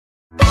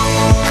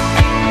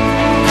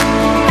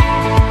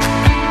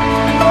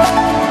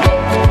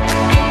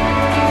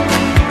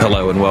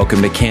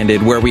welcome to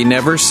Candid, where we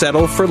never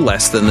settle for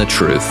less than the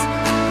truth.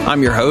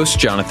 I'm your host,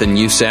 Jonathan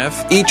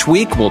Youssef. Each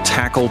week, we'll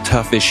tackle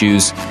tough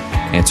issues,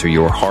 answer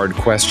your hard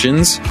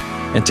questions,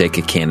 and take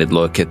a candid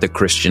look at the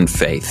Christian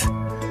faith.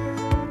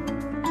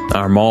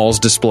 Our malls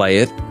display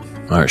it,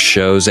 our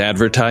shows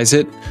advertise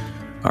it,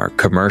 our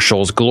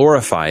commercials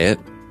glorify it,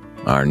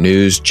 our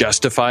news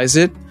justifies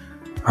it,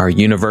 our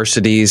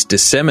universities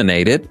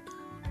disseminate it.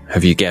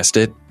 Have you guessed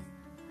it?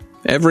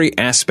 Every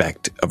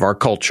aspect of our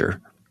culture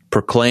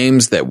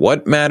proclaims that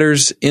what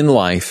matters in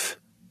life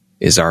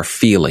is our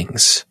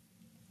feelings.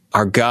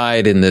 Our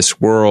guide in this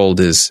world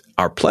is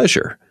our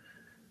pleasure.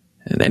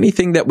 And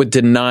anything that would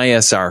deny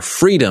us our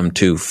freedom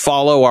to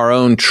follow our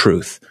own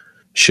truth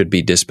should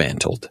be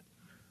dismantled.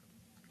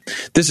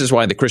 This is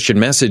why the Christian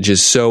message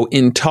is so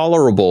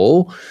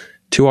intolerable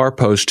to our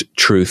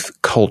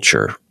post-truth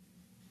culture.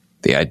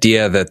 The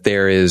idea that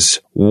there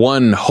is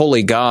one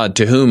holy God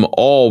to whom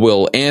all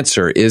will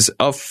answer is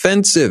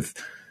offensive.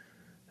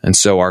 And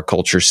so our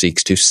culture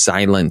seeks to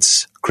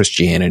silence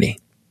Christianity.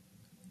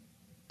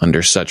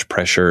 Under such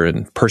pressure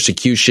and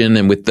persecution,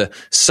 and with the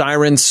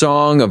siren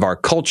song of our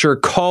culture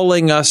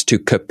calling us to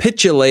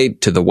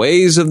capitulate to the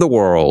ways of the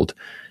world,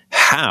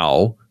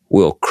 how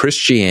will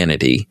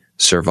Christianity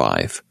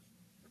survive?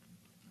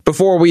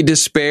 Before we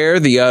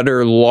despair the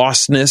utter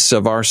lostness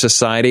of our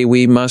society,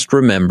 we must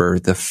remember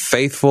the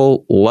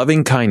faithful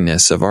loving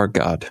kindness of our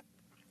God.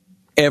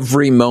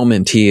 Every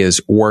moment He is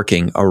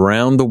working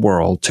around the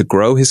world to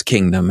grow His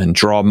kingdom and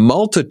draw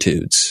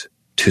multitudes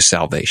to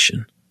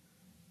salvation.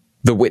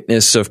 The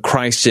witness of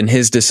Christ and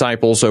His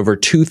disciples over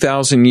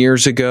 2,000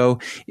 years ago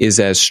is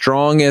as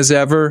strong as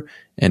ever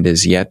and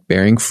is yet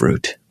bearing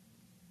fruit.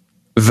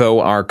 Though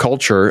our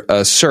culture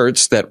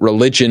asserts that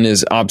religion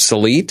is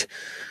obsolete,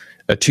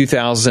 a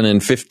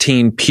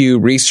 2015 Pew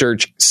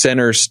Research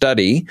Center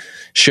study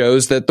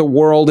shows that the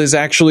world is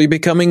actually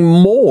becoming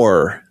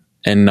more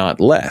and not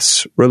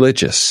less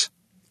religious.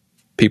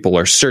 People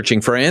are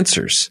searching for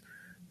answers.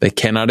 They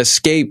cannot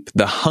escape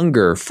the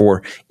hunger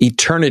for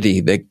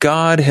eternity that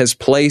God has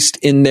placed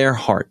in their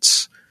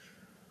hearts.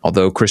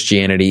 Although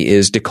Christianity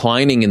is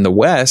declining in the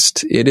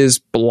West, it is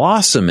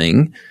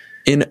blossoming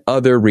in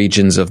other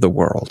regions of the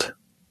world.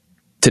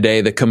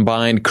 Today, the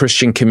combined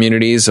Christian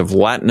communities of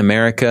Latin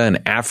America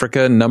and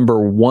Africa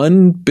number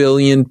 1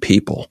 billion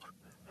people.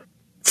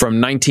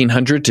 From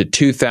 1900 to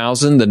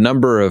 2000, the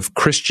number of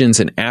Christians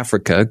in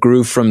Africa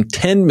grew from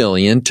 10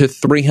 million to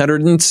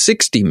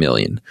 360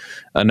 million,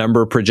 a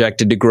number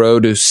projected to grow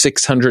to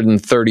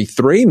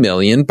 633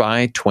 million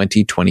by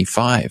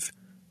 2025.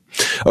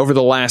 Over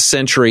the last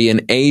century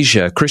in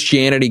Asia,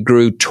 Christianity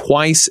grew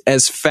twice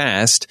as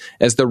fast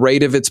as the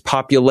rate of its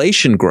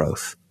population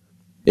growth.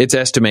 It's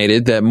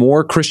estimated that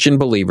more Christian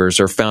believers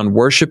are found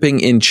worshiping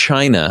in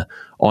China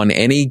on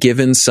any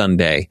given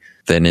Sunday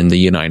than in the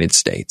United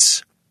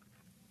States.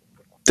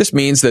 This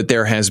means that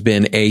there has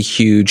been a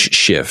huge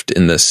shift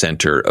in the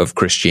center of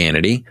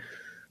Christianity.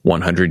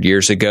 100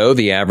 years ago,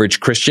 the average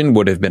Christian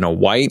would have been a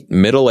white,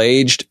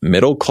 middle-aged,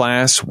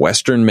 middle-class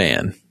Western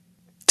man.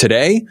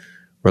 Today,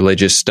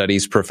 religious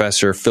studies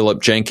professor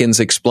Philip Jenkins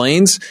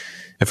explains,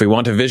 if we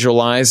want to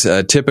visualize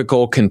a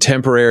typical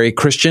contemporary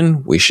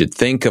Christian, we should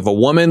think of a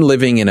woman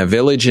living in a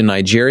village in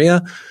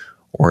Nigeria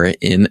or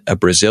in a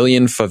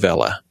Brazilian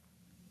favela.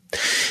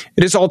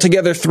 It is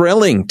altogether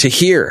thrilling to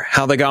hear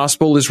how the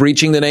gospel is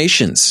reaching the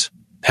nations,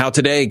 how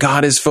today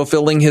God is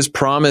fulfilling His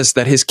promise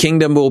that His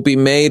kingdom will be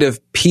made of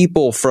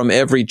people from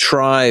every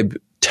tribe,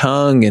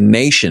 tongue, and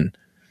nation.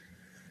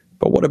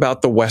 But what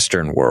about the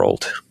Western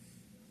world?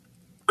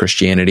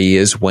 Christianity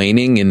is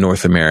waning in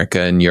North America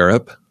and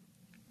Europe.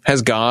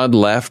 Has God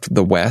left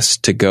the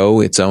West to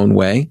go its own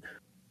way?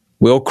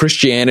 Will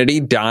Christianity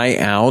die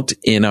out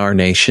in our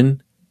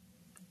nation?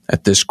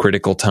 At this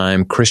critical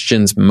time,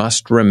 Christians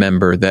must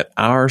remember that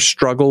our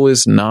struggle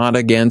is not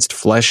against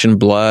flesh and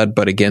blood,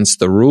 but against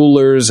the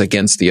rulers,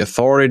 against the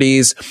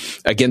authorities,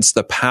 against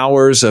the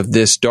powers of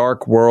this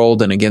dark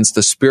world, and against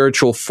the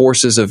spiritual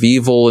forces of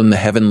evil in the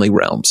heavenly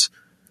realms.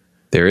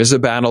 There is a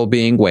battle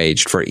being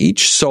waged for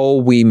each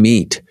soul we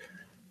meet.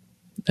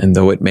 And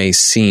though it may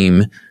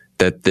seem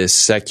that this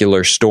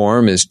secular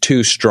storm is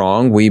too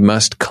strong, we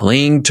must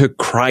cling to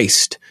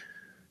Christ,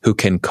 who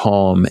can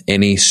calm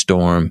any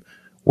storm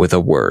with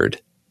a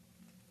word.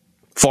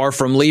 Far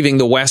from leaving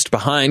the West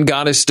behind,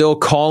 God is still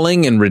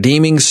calling and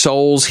redeeming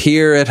souls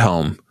here at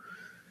home.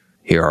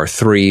 Here are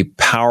 3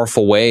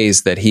 powerful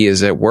ways that He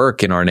is at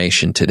work in our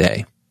nation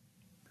today.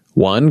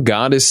 1,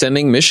 God is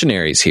sending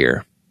missionaries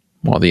here.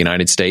 While the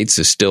United States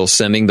is still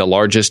sending the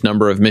largest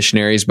number of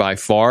missionaries by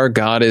far,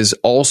 God is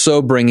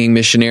also bringing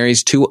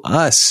missionaries to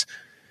us.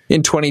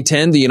 In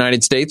 2010, the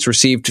United States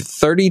received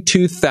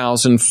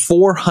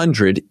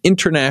 32,400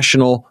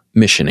 international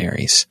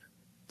missionaries,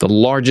 the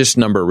largest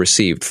number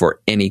received for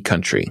any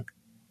country.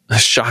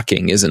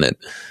 Shocking, isn't it?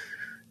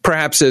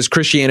 Perhaps as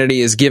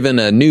Christianity is given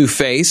a new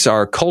face,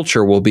 our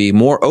culture will be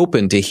more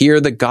open to hear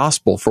the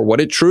gospel for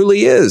what it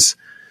truly is.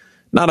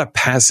 Not a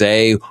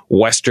passé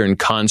Western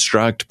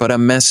construct, but a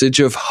message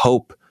of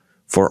hope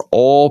for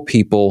all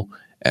people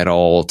at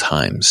all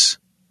times.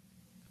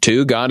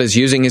 2, God is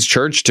using his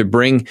church to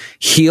bring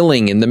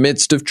healing in the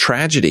midst of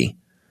tragedy.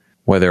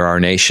 Whether our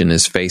nation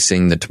is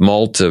facing the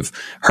tumult of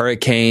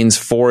hurricanes,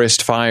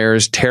 forest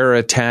fires, terror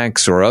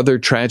attacks, or other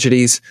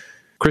tragedies,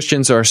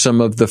 Christians are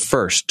some of the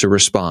first to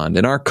respond,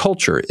 and our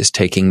culture is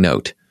taking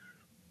note.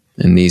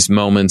 In these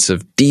moments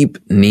of deep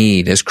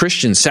need, as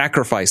Christians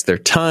sacrifice their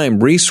time,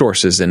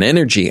 resources, and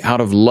energy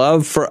out of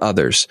love for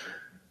others,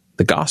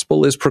 the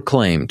gospel is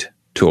proclaimed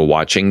to a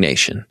watching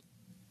nation.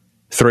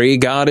 3,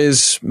 God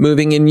is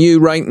moving in you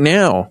right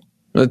now.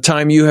 The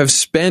time you have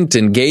spent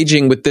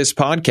engaging with this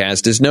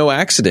podcast is no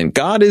accident.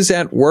 God is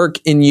at work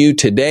in you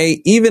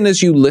today, even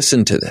as you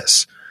listen to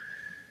this.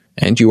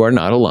 And you are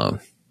not alone.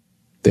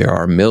 There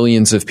are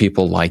millions of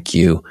people like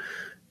you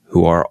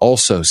who are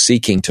also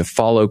seeking to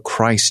follow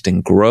Christ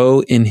and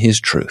grow in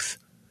his truth.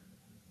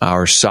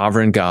 Our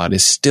sovereign God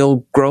is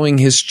still growing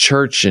his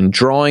church and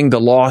drawing the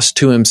lost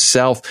to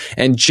himself.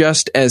 And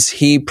just as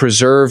he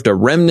preserved a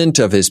remnant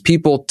of his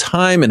people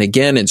time and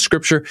again in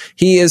Scripture,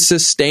 he is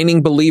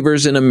sustaining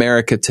believers in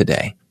America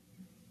today.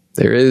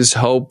 There is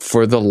hope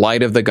for the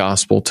light of the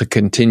gospel to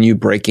continue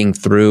breaking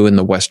through in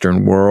the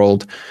Western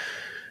world.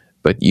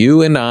 But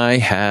you and I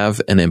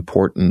have an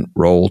important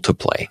role to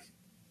play.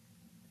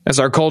 As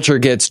our culture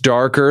gets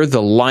darker,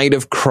 the light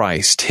of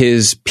Christ,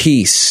 his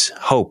peace,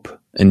 hope,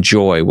 and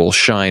joy will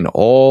shine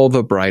all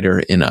the brighter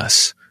in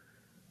us.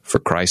 For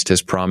Christ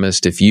has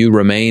promised, if you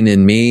remain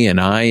in me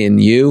and I in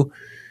you,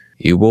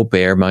 you will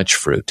bear much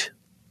fruit.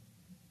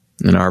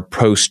 In our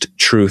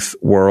post-truth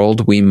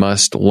world, we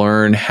must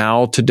learn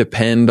how to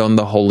depend on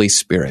the Holy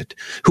Spirit,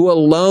 who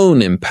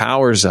alone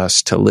empowers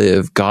us to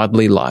live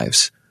godly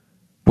lives.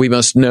 We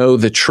must know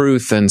the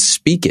truth and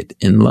speak it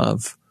in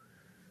love.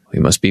 We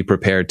must be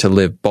prepared to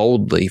live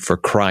boldly for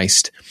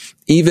Christ,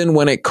 even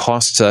when it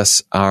costs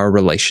us our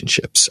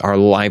relationships, our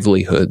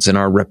livelihoods, and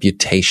our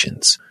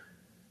reputations.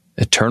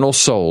 Eternal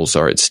souls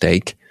are at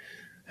stake,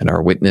 and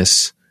our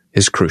witness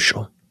is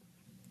crucial.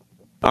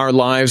 Our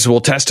lives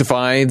will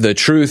testify the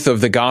truth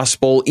of the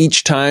gospel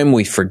each time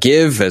we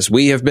forgive as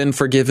we have been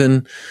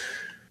forgiven,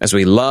 as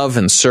we love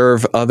and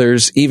serve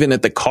others, even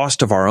at the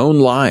cost of our own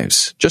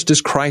lives, just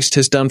as Christ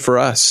has done for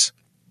us.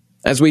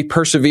 As we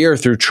persevere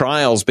through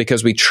trials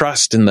because we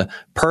trust in the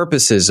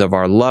purposes of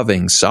our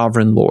loving,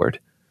 sovereign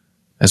Lord.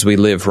 As we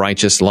live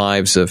righteous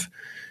lives of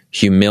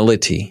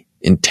humility,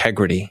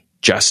 integrity,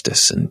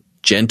 justice, and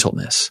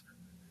gentleness.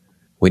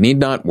 We need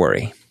not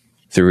worry.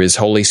 Through his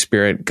Holy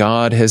Spirit,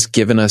 God has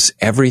given us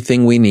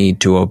everything we need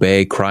to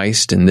obey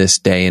Christ in this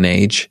day and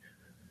age.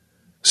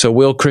 So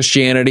will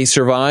Christianity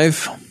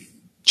survive?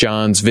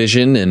 John's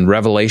vision in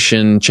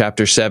Revelation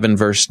chapter 7,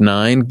 verse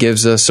 9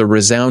 gives us a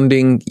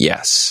resounding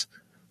yes.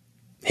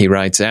 He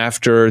writes,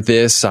 "After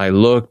this I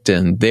looked,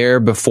 and there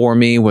before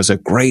me was a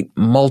great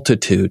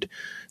multitude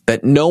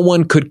that no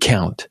one could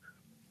count,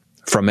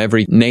 from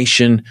every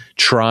nation,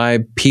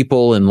 tribe,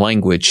 people, and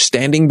language,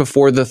 standing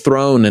before the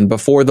throne and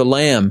before the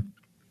Lamb.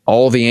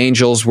 All the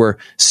angels were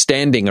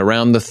standing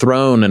around the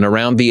throne and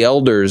around the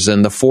elders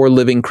and the 4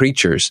 living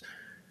creatures.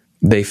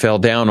 They fell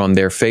down on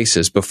their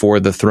faces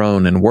before the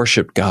throne and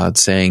worshiped God,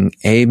 saying,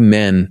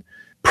 'Amen.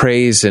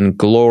 Praise and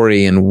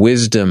glory and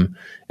wisdom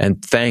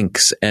and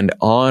thanks and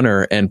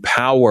honor and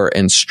power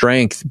and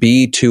strength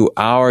be to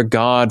our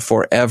God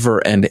forever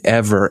and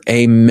ever.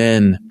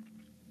 Amen.'"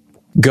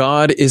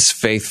 God is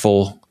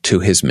faithful to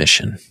his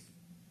mission.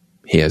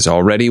 He has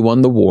already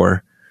won the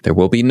war. There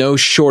will be no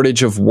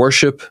shortage of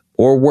worship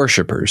or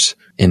worshipers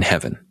in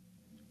heaven.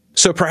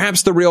 So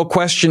perhaps the real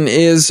question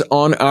is,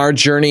 on our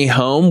journey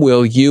home,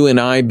 will you and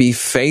I be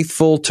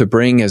faithful to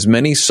bring as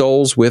many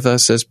souls with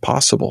us as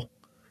possible?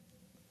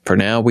 For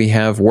now, we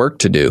have work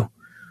to do.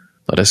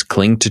 Let us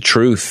cling to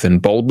truth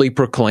and boldly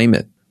proclaim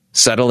it,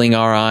 settling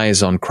our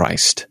eyes on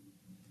Christ.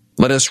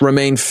 Let us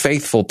remain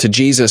faithful to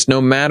Jesus no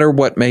matter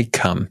what may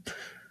come.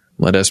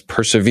 Let us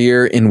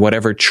persevere in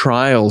whatever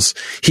trials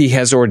he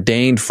has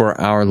ordained for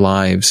our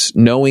lives,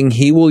 knowing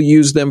he will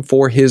use them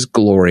for his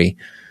glory.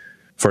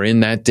 For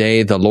in that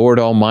day, the Lord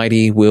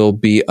Almighty will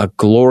be a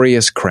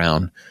glorious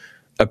crown,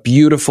 a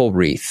beautiful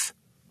wreath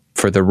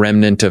for the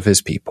remnant of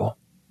his people.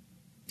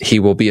 He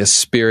will be a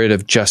spirit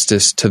of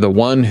justice to the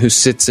one who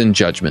sits in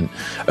judgment,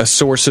 a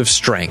source of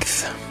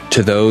strength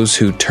to those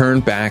who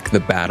turn back the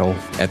battle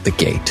at the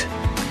gate.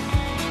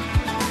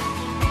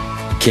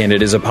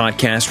 Candid is a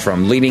podcast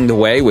from Leading the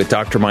Way with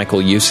Dr.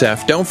 Michael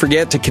Youssef. Don't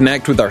forget to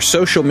connect with our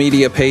social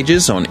media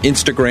pages on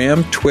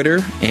Instagram, Twitter,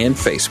 and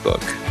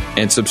Facebook.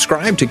 And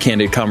subscribe to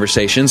Candid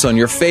Conversations on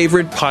your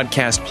favorite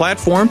podcast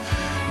platform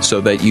so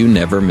that you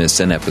never miss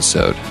an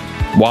episode.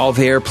 While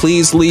there,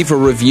 please leave a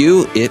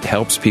review. It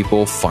helps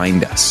people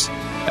find us.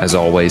 As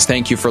always,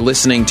 thank you for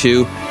listening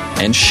to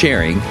and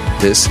sharing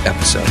this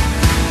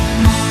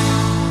episode.